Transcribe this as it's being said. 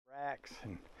racks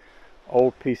and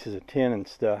old pieces of tin and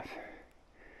stuff.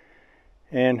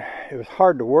 And it was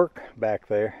hard to work back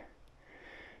there.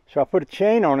 So I put a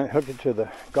chain on it, hooked it to the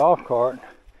golf cart.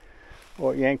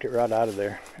 Well, it yanked it right out of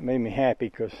there. It made me happy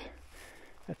because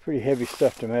that's pretty heavy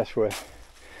stuff to mess with.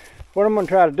 What I'm going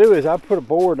to try to do is I'll put a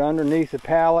board underneath the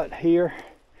pallet here.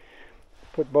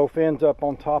 Put both ends up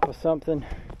on top of something.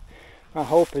 My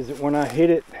hope is that when I hit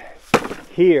it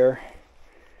here,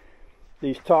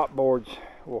 these top boards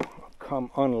will come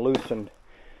unloosened.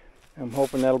 I'm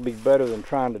hoping that'll be better than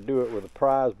trying to do it with a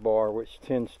prise bar, which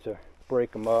tends to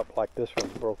break them up like this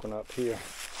one's broken up here.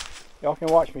 Y'all can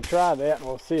watch me try that and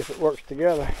we'll see if it works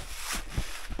together.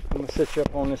 I'm going to set you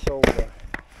up on this old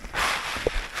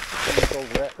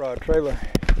rat rod trailer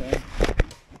thing.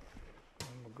 And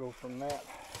we'll go from that.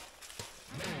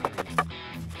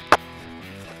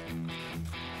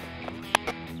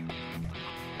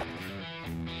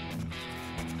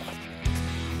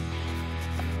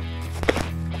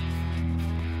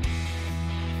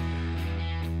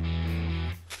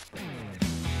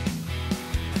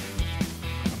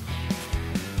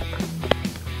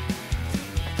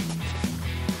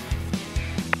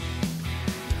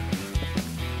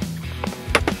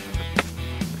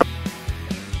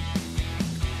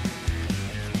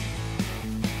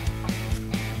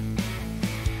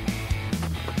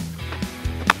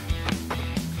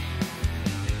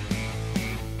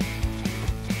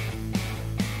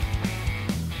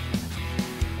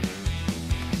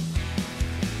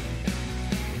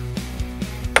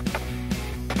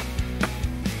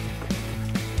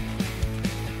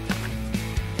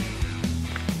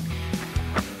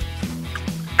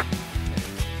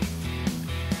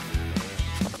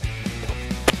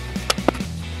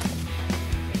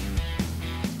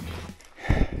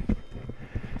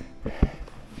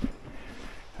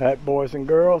 That, boys and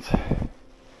girls,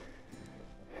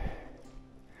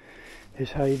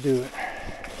 is how you do it.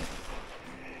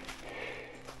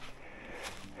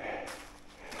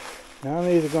 Now I'm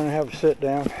either going to have a sit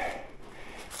down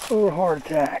or a heart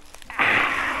attack.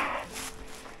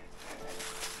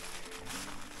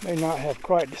 May not have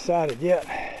quite decided yet.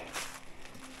 I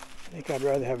think I'd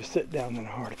rather have a sit down than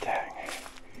a heart attack.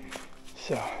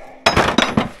 So,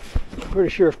 I'm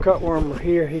pretty sure if Cutworm were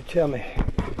here, he'd tell me,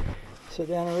 sit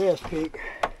down and rest, Pete.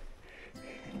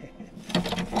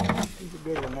 He's a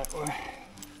good one that way.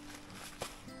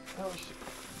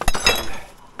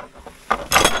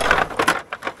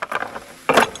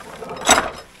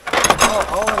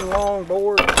 All them long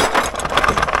boards.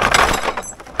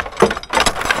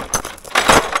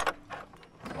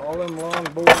 All them long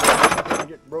boards are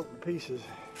get broke to pieces.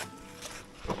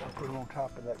 I'll put them on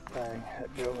top of that thing,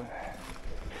 that building.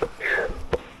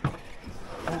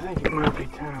 I think it might be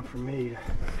time for me to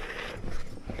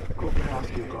go up and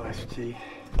ask you a glass of tea.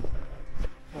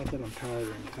 Not that I'm tired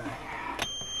or anything.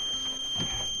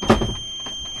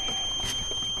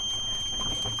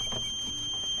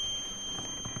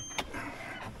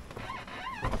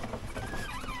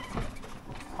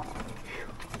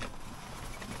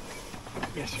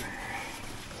 Yes, sir.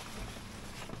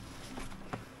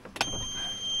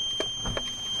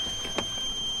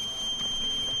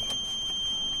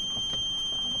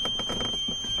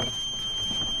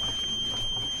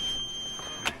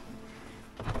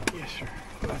 Yes, sir.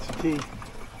 Glass of tea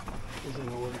is in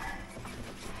order.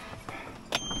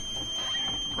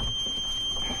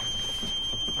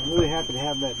 I'm really happy to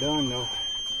have that done, though.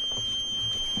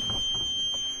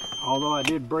 Although I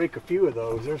did break a few of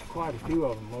those, there's quite a few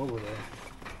of them over there.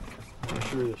 I'm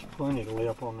sure there's plenty to lay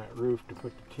up on that roof to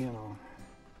put the tin on.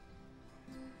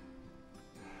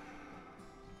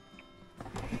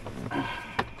 I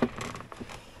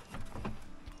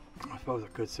suppose I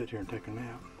could sit here and take a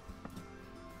nap.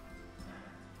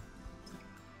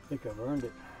 I think I've earned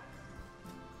it.